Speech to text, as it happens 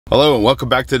Hello and welcome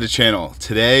back to the channel.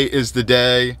 Today is the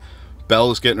day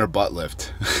Belle is getting her butt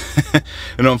lift.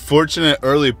 An unfortunate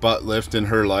early butt lift in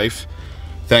her life,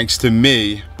 thanks to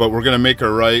me, but we're gonna make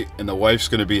her right and the wife's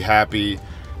gonna be happy.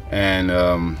 And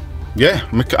yeah,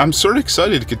 I'm sort of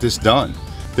excited to get this done.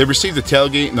 They received the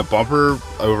tailgate and the bumper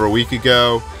over a week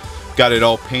ago, got it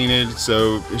all painted,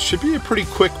 so it should be a pretty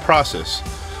quick process.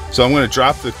 So I'm gonna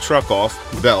drop the truck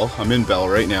off, Belle, I'm in Belle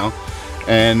right now,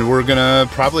 and we're gonna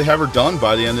probably have her done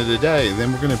by the end of the day. And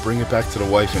then we're gonna bring it back to the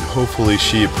wife and hopefully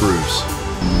she approves.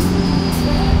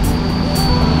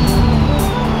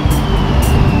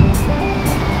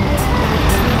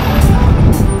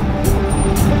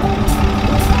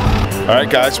 All right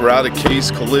guys, we're out of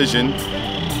Case Collision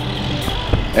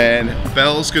and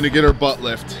Belle's gonna get her butt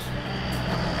lift.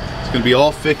 It's gonna be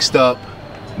all fixed up,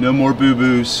 no more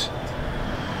boo-boos.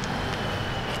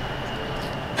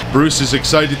 Bruce is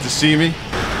excited to see me.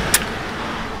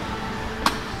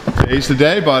 Today's the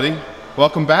day, buddy.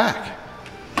 Welcome back.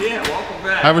 Yeah, welcome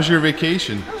back. How was your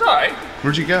vacation? It was all right.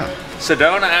 Where'd you go?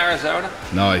 Sedona, Arizona.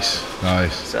 Nice,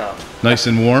 nice. So. Nice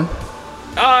and warm?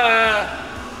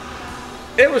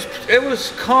 It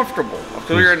was comfortable because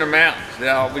we were in the mountains. You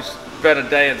know, we spent a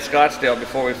day in Scottsdale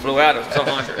before we flew out. It was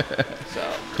 100.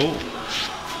 So. Cool.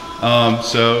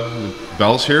 So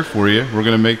Belle's here for you. We're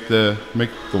gonna make the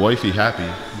wifey happy.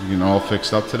 You know, all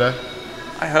fixed up today.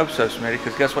 I hope so, Smitty,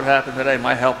 because guess what happened today?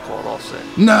 My help called all sick.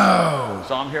 No!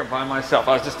 So I'm here by myself.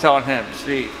 I was just telling him,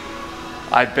 Steve,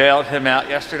 I bailed him out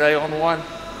yesterday on one.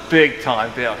 Big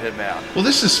time bailed him out. Well,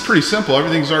 this is pretty simple.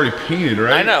 Everything's already painted,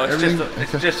 right? I know,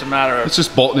 it's just a matter of... It's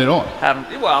just bolting it on.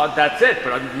 Well, that's it,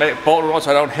 but I'm bolting it on so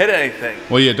I don't hit anything.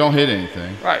 Well, yeah, don't hit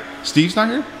anything. Right. Steve's not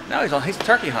here? No, he's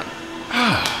turkey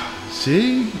hunting.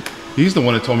 See? He's the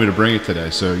one that told me to bring it today,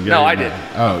 so... No, I did.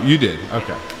 Oh, you did?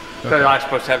 Okay. So I'm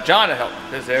supposed to have John to help.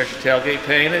 There's your tailgate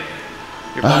painted.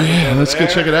 Oh yeah, let's go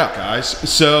check it out, guys.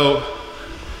 So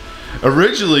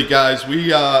originally, guys,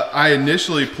 I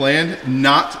initially planned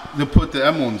not to put the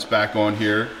emblems back on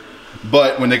here,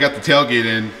 but when they got the tailgate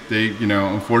in, they, you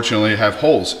know, unfortunately have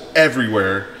holes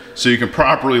everywhere, so you can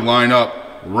properly line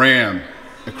up Ram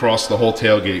across the whole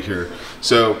tailgate here.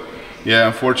 So yeah,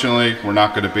 unfortunately, we're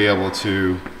not going to be able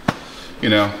to, you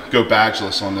know, go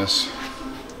badgeless on this.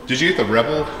 Did you get the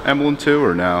Rebel emblem too,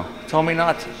 or no? Told me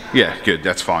not to. Yeah, good.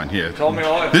 That's fine. Yeah. Told me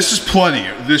all. This is plenty.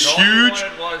 This huge.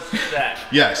 Was that.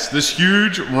 Yes, this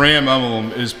huge Ram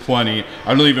emblem is plenty.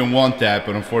 I don't even want that,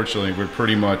 but unfortunately, we're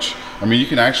pretty much. I mean, you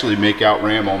can actually make out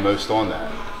Ram almost on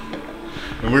that.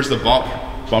 And where's the bumper?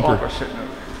 Bumper sitting over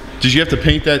there. Did you have to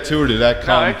paint that too, or did that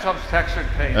come? No, it comes textured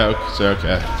paint. Oh, so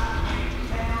okay.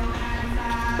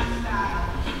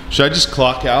 Should I just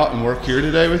clock out and work here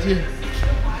today with you?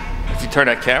 If you turn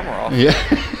that camera off. Yeah.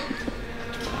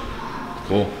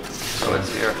 Cool. So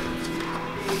it's here.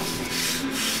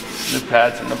 New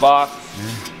pads in the box.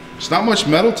 Yeah. There's not much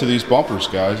metal to these bumpers,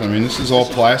 guys. I mean, this is all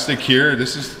plastic here.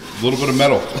 This is a little bit of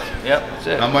metal. Yep, that's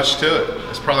it. Not much to it.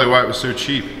 That's probably why it was so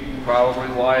cheap. Probably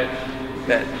why it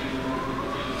bent.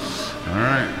 All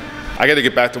right. I got to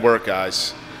get back to work,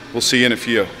 guys. We'll see you in a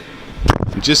few.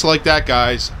 And just like that,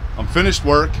 guys, I'm finished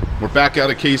work. We're back out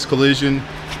of Case Collision.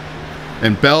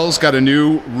 And Belle's got a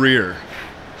new rear.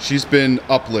 She's been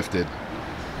uplifted.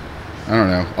 I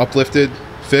don't know, uplifted,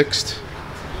 fixed,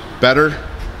 better.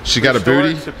 She got a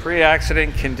booty. It's a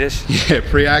pre-accident condition. Yeah,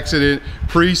 pre-accident,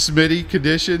 pre-Smitty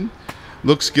condition.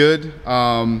 Looks good.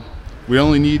 We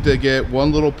only need to get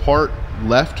one little part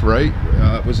left, right?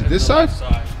 Was it this side?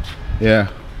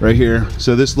 Yeah, right here.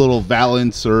 So this little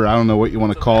valance, or I don't know what you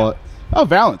want to call it. Oh,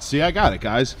 valance. See, I got it,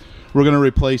 guys. We're gonna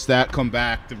replace that. Come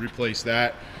back to replace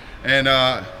that. And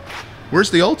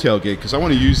where's the old tailgate? Because I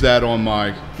want to use that on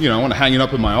my, you know, I want to hang it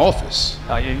up in my office.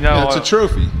 You know, yeah, it's a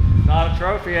trophy. Not a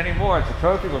trophy anymore. It's a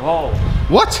trophy with holes.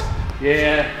 What?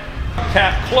 Yeah.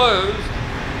 Cap closed.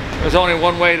 There's only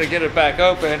one way to get it back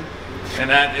open,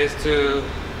 and that is to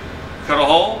cut a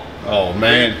hole. Oh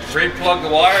man. Re-plug the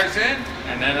wires in,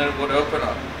 and then it would open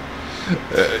up.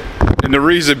 And the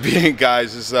reason being,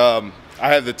 guys, is I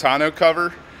have the tonneau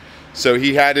cover. So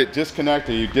he had it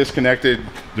disconnected. He disconnected.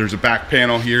 There's a back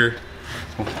panel here.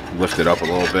 Lift it up a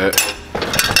little bit.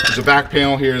 There's a back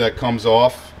panel here that comes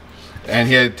off, and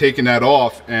he had taken that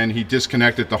off and he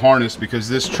disconnected the harness because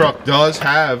this truck does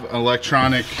have an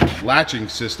electronic latching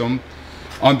system.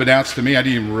 Unbeknownst to me, I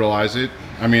didn't even realize it.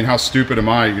 I mean, how stupid am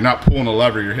I? You're not pulling a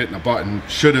lever, you're hitting a button.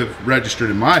 Should have registered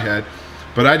in my head,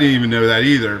 but I didn't even know that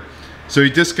either. So he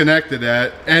disconnected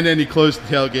that, and then he closed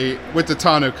the tailgate with the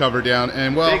tonneau cover down,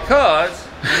 and well... Because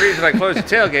the reason I closed the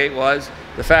tailgate was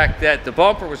the fact that the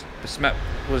bumper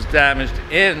was damaged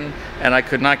in, and I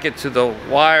could not get to the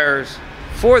wires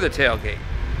for the tailgate.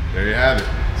 There you have it.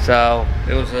 So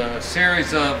it was a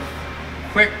series of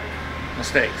quick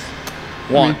mistakes.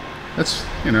 One. That's,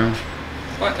 you know.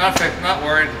 But not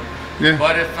worried. Yeah.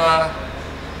 But if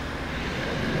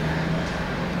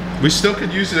we still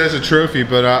could use it as a trophy,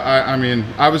 but I mean,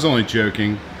 I was only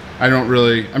joking. I don't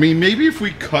really, I mean, maybe if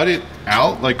we cut it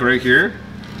out, like right here,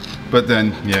 but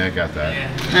then, yeah, I got that.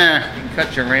 Yeah. You can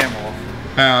cut your ram off.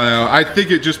 I don't know. I think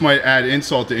it just might add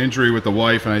insult to injury with the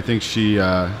wife, and I think she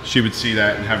would see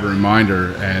that and have a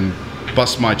reminder and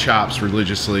bust my chops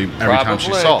religiously every time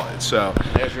she saw it. So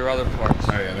there's your other parts.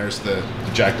 Oh yeah, there's the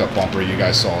jacked up bumper you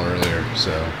guys saw earlier.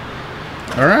 So,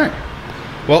 all right.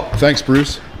 Well, thanks,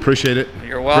 Bruce. Appreciate it.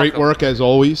 You're welcome. Great work as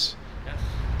always. Yes.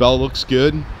 Belle looks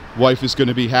good. Wife is going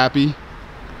to be happy.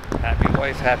 Happy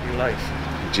wife, happy life.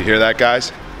 Did you hear that, guys?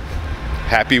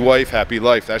 Happy wife, happy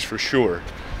life. That's for sure.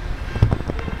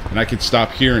 And I could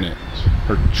stop hearing it.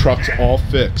 Her truck's all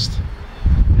fixed.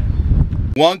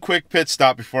 One quick pit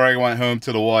stop before I went home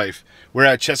to the wife. We're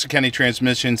at Chesterkenny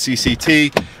Transmission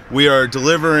CCT. We are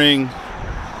delivering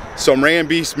some Ram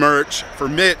Beast merch for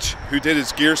Mitch, who did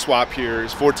his gear swap here,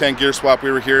 his 410 gear swap.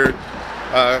 We were here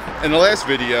in the last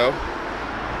video,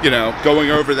 you know,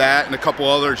 going over that and a couple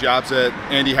other jobs that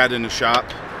Andy had in the shop.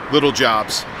 Little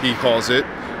jobs, he calls it.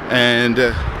 And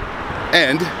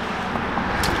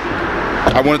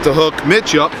I wanted to hook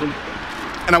Mitch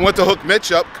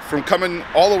up from coming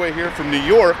all the way here from New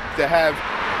York to have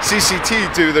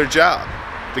CCT do their job,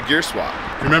 the gear swap.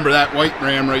 Remember that white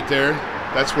Ram right there?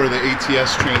 That's where the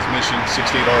ATS transmission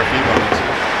 68 RFE went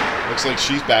into. Looks like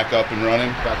she's back up and running,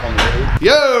 back on the road.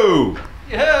 Yo!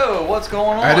 Yo, what's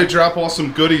going on? I had to drop off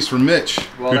some goodies for Mitch,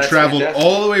 who traveled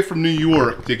all the way from New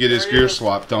York to get his gear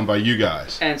swap done by you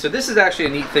guys. And so this is actually a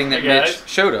neat thing that Mitch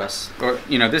showed us. Or,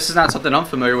 you know, this is not something I'm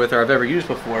familiar with or I've ever used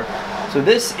before. So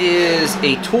this is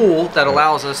a tool that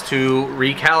allows us to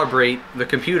recalibrate the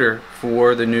computer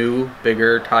for the new,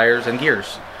 bigger tires and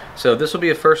gears. So this will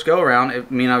be a first go around. I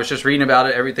mean, I was just reading about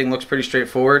it. Everything looks pretty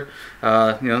straightforward. You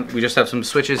know, we just have some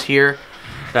switches here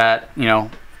that, you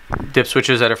know, dip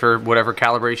switches that are for whatever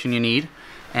calibration you need,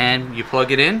 and you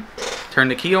plug it in, turn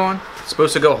the key on. It's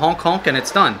supposed to go honk honk and it's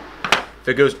done. If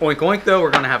it goes oink oink though,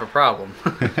 we're gonna have a problem.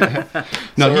 So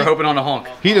we're hoping on a honk.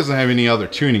 He doesn't have any other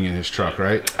tuning in his truck,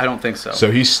 right? I don't think so. So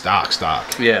he's stock.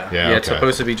 Yeah, okay. It's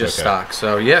supposed to be just stock.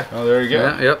 So yeah. Oh, there you go.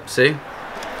 Yeah, yep. See,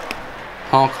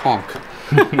 honk honk.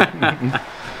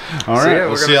 All right, yeah,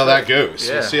 we'll see how that goes.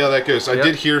 Yeah. We'll see how that goes. I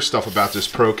did hear stuff about this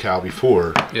Pro Cal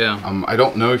before. Yeah. I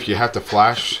don't know if you have to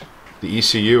flash the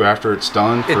ECU after it's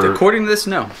done. According to this,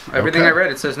 no. Everything I read,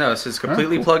 it says no. It says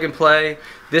completely plug and play.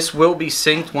 This will be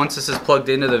synced once this is plugged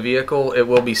into the vehicle. It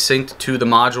will be synced to the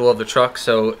module of the truck,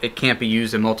 so it can't be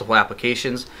used in multiple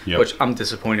applications, which I'm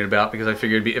disappointed about because I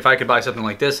figured if I could buy something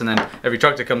like this and then every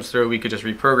truck that comes through we could just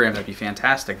reprogram, that'd be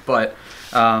fantastic. But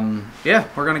yeah,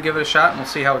 we're gonna give it a shot and we'll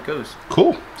see how it goes.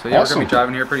 Cool. So yeah, we're gonna be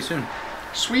driving here pretty soon.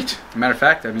 Sweet. Matter of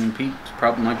fact, I mean, Pete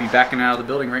probably might be backing out of the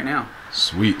building right now.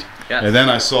 Sweet. Yes. And then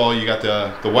I saw you got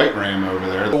the white Ram over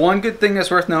there. The one good thing that's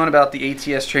worth knowing about the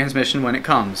ATS transmission when it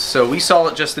comes. So we saw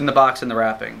it just in the box in the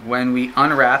wrapping. When we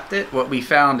unwrapped it, what we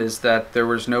found is that there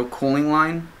was no cooling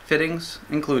line fittings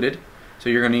included. So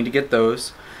you're going to need to get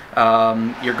those.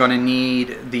 You're going to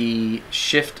need the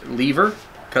shift lever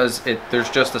because there's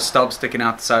just a stub sticking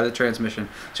out the side of the transmission.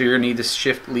 So you're going to need the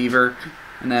shift lever.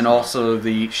 And then also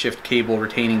the shift cable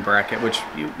retaining bracket, which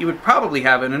you would probably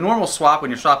have in a normal swap when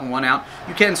you're swapping one out.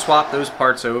 You can swap those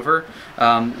parts over.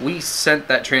 We sent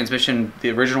that transmission,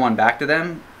 the original one, back to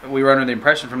them. We were under the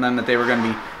impression from them that they were going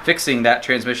to be fixing that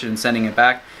transmission and sending it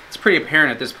back. It's pretty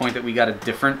apparent at this point that we got a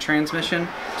different transmission.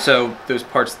 So those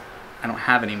parts I don't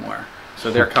have anymore. So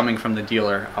they're coming from the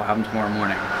dealer. I'll have them tomorrow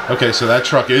morning. Okay, so that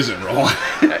truck isn't rolling.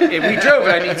 We drove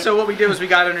it. I mean, so what we did was we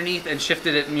got underneath and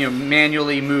shifted it, you know,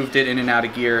 manually moved it in and out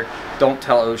of gear. Don't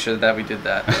tell OSHA that we did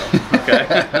that, though.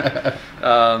 Okay.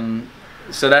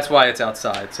 So that's why it's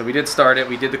outside. So we did start it.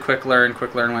 We did the quick learn.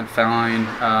 Quick learn went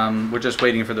fine. We're just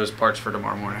waiting for those parts for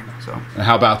tomorrow morning. So. And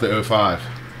how about the 05?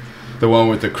 The one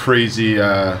with the crazy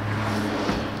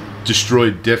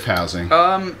destroyed diff housing.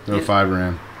 The 05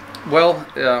 Ram. Well,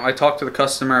 I talked to the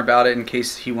customer about it in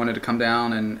case he wanted to come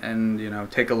down and you know,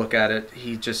 take a look at it.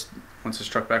 He just wants his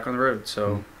truck back on the road,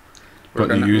 so we're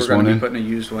going to be putting a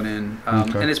used one in.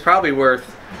 And it's probably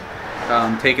worth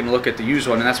taking a look at the used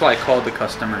one, and that's why I called the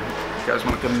customer. You guys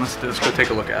want to come? Let's go take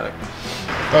a look at it.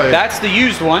 Oh, yeah. That's the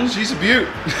used one. She's a beaut.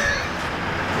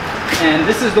 And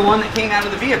this is the one that came out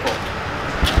of the vehicle.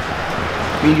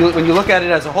 I mean, when you look at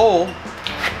it as a whole,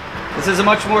 this is a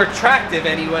much more attractive,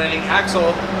 anyway,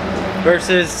 axle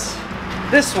versus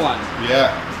this one. Yeah.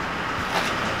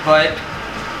 But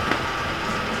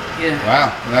Yeah.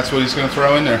 Wow, and that's what he's going to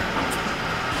throw in there.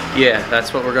 Yeah,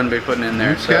 that's what we're going to be putting in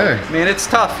there. Okay. So, I mean, it's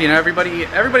tough. You know, everybody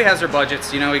has their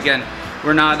budgets. You know, again,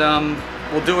 we're not.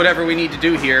 We'll do whatever we need to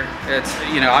do here. It's,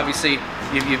 you know, obviously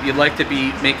you'd like to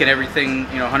be making everything,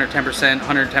 you know,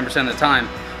 110% of the time,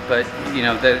 but you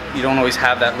know that you don't always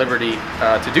have that liberty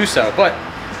to do so. But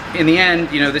in the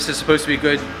end, you know, this is supposed to be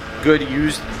good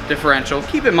used differential.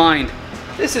 Keep in mind,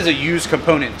 this is a used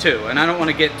component too, and I don't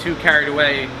want to get too carried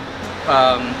away.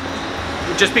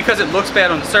 Just because it looks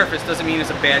bad on the surface doesn't mean it's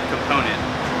a bad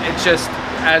component. It's just,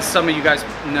 as some of you guys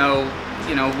know,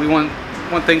 we want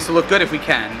things to look good if we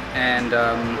can, and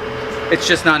it's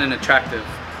just not an attractive.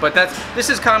 But this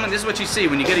is common. This is what you see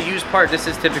when you get a used part. This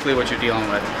is typically what you're dealing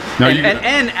with. No,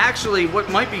 and actually, what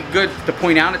might be good to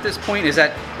point out at this point is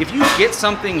that if you get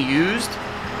something used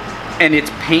and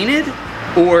it's painted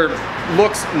or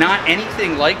looks not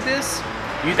anything like this,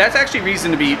 that's actually reason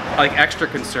to be like extra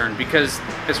concerned, because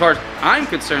as far as I'm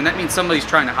concerned, that means somebody's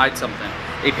trying to hide something.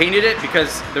 They painted it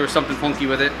because there was something funky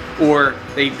with it, or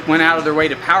they went out of their way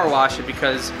to power wash it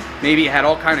because maybe it had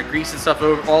all kind of grease and stuff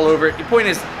all over it. The point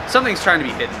is, something's trying to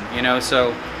be hidden, you know.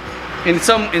 So, to a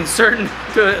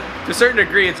certain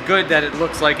degree, it's good that it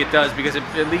looks like it does, because it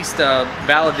at least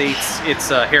validates its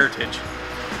heritage.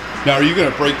 Now, are you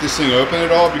going to break this thing open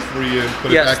at all before you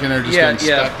put it back in there? Just to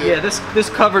inspect it? Yeah. This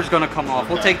cover's going to come off.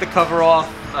 We'll take the cover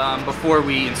off before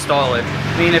we install it.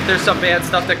 I mean, if there's some bad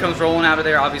stuff that comes rolling out of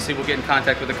there, obviously we'll get in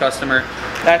contact with the customer.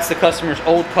 That's the customer's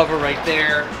old cover right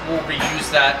there. We'll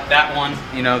reuse that one,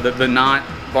 you know, the not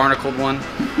barnacled one.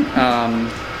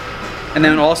 And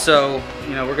then also,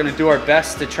 you know, we're going to do our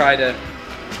best to try to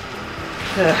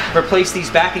replace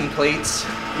these backing plates.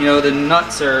 You know, the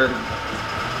nuts are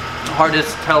hard to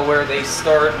tell where they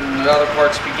start and the other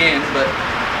parts begin, but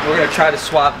we're going to try to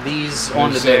swap these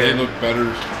onto there. They look better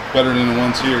than the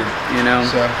ones here, you know.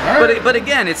 So, all right. But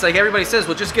again, it's like everybody says,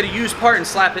 well, just get a used part and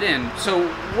slap it in. So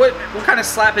what kind of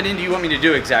slapping in do you want me to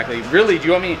do exactly? Really, do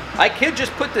you want me? I could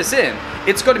just put this in.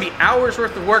 It's going to be hours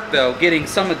worth of work though, getting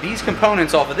some of these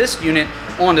components off of this unit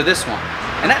onto this one.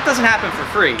 And that doesn't happen for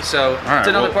free, so it's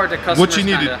another part that customers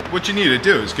what you need to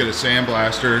do is get a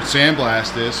sandblaster,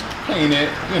 sandblast this, paint it,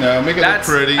 you know, make it look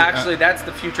pretty. Actually, that's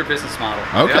the future business model.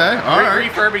 Okay, yep. All right.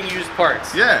 Refurbing used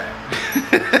parts. Yeah.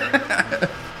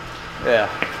 Yeah.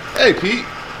 Hey, Pete.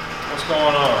 What's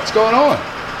going on? What's going on?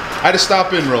 I had to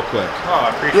stop in real quick. Oh, I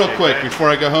appreciate it. Real quick, before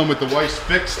I go home with the wife's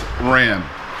fixed Ram.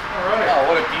 All right. Oh,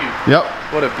 what a beaut. Yep.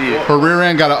 What a beaut. Her rear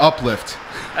end got an uplift.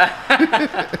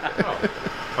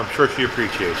 I'm sure she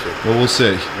appreciates it. Well, we'll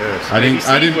see. Yes.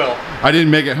 I didn't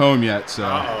make it home yet, so.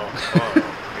 You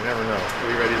never know.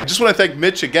 Are you ready? I just want to thank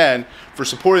Mitch again for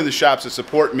supporting the shops that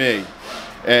support me,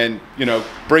 and you know,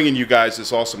 bringing you guys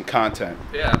this awesome content.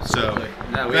 Yeah, absolutely.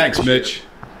 So, thanks, Mitch.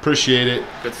 Appreciate it.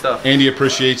 Good stuff. Andy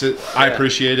appreciates it. I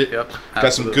appreciate it. Yep.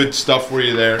 Got some good stuff for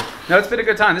you there. No, it's been a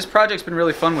good time. This project's been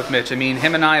really fun with Mitch. I mean,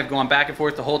 him and I have gone back and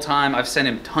forth the whole time. I've sent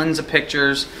him tons of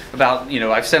pictures about, you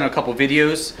know, I've sent him a couple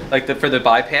videos, like for the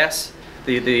bypass,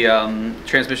 the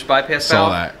transmission bypass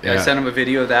valve. Saw that. Yeah. I sent him a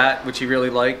video of that, which he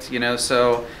really liked. You know,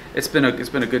 so it's been a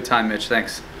good time, Mitch.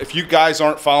 Thanks. If you guys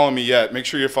aren't following me yet, make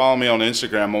sure you're following me on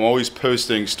Instagram. I'm always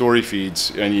posting story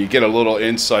feeds, and you get a little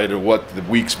insight of what the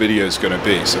week's video is going to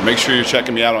be. So make sure you're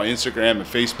checking me out on Instagram and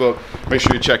Facebook. Make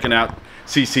sure you're checking out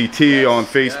CCT on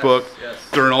Facebook. Yes.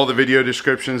 They're in all the video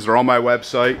descriptions. They're on my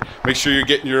website. Make sure you're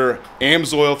getting your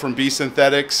AMSOIL from B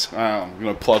Synthetics. I'm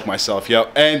going to plug myself.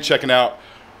 Yep. And checking out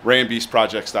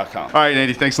rambeastprojects.com. All right,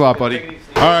 Andy. Thanks a lot, buddy.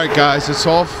 All right, guys. It's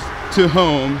off to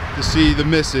home to see the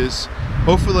missus.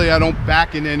 Hopefully I don't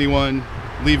back into anyone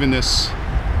leaving this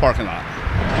parking lot.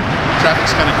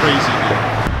 Traffic's kind of crazy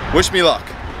here. Wish me luck.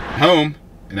 Home,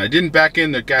 and I didn't back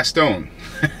into Gaston.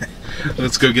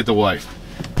 Let's go get the wife.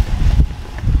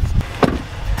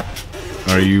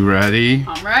 Are you ready?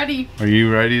 I'm ready. Are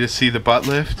you ready to see the butt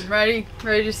lift? I'm ready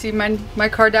to see my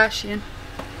Kardashian.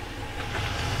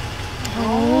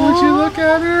 Oh, would you look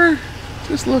at her?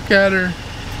 Just look at her.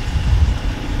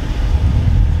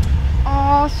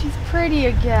 Oh, she's pretty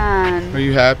again. Are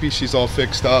you happy she's all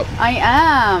fixed up? I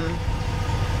am.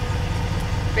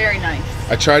 Very nice.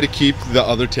 I try to keep the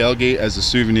other tailgate as a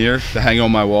souvenir to hang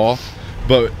on my wall,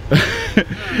 but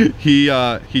he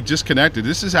disconnected.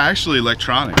 This is actually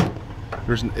electronic.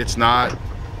 It's not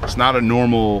a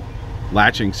normal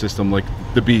latching system like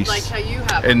the Beast. Like how you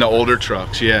have in the older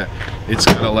trucks. Yeah, it's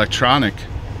got an electronic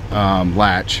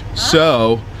latch. Huh?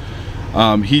 So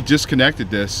he disconnected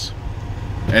this,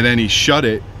 and then he shut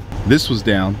it. This was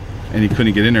down, and he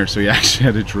couldn't get in there, so he actually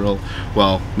had to drill,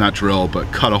 well, not drill,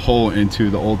 but cut a hole into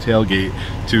the old tailgate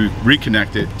to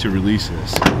reconnect it to release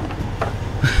this.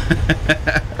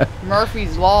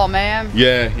 Murphy's Law, man.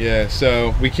 Yeah,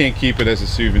 so we can't keep it as a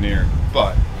souvenir,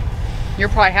 but You're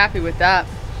probably happy with that.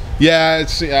 yeah,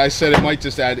 I said it might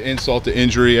just add insult to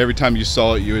injury. Every time you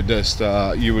saw it, you would just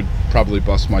you would probably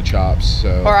bust my chops.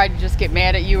 So. Or I'd just get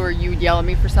mad at you, or you would yell at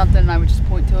me for something and I would just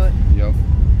point to it. Yep.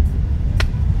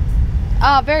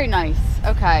 Ah, very nice.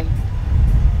 Okay.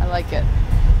 I like it.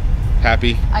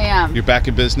 Happy? I am. You're back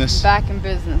in business? Back in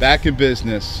business. Back in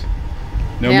business.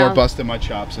 No Yeah. more busting my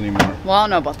chops anymore. Well, I don't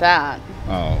know about that.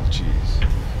 Oh, jeez.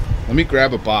 Let me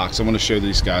grab a box. I want to show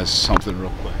these guys something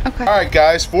real quick. Okay. All right,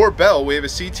 guys, for Belle, we have a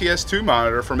CTS2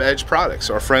 monitor from Edge Products.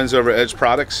 Our friends over at Edge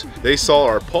Products, they saw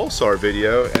our Pulsar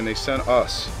video and they sent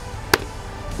us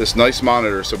this nice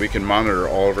monitor so we can monitor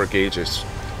all of our gauges.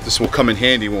 This will come in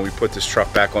handy when we put this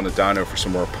truck back on the dyno for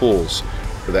some more pulls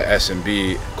for the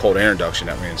S&B cold air induction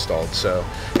that we installed. So,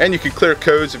 and you can clear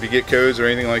codes if you get codes or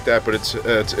anything like that, but it's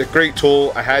a great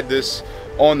tool. I had this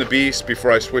on the Beast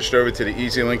before I switched over to the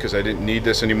EasyLink because I didn't need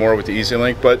this anymore with the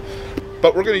EasyLink, but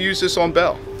we're going to use this on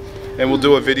Belle, and we'll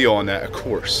do a video on that, of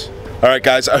course. All right,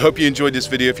 guys, I hope you enjoyed this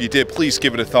video. If you did, please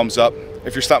give it a thumbs up.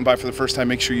 If you're stopping by for the first time,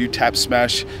 make sure you tap,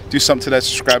 smash, do something to that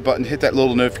subscribe button, hit that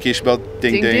little notification bell,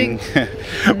 ding, ding.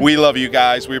 We love you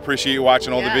guys. We appreciate you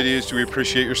watching all the videos. We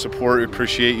appreciate your support. We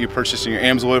appreciate you purchasing your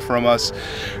AMS oil from us.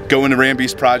 Go into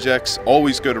Rambeast Projects.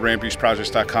 Always go to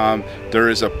rambeastprojects.com. There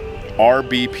is a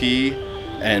RBP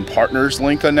and partners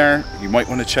link on there. You might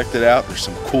want to check that out. There's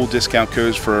some cool discount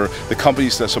codes for the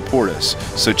companies that support us.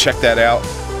 So check that out.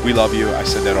 We love you. I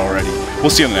said that already.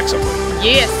 We'll see you on the next upload.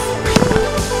 Yes.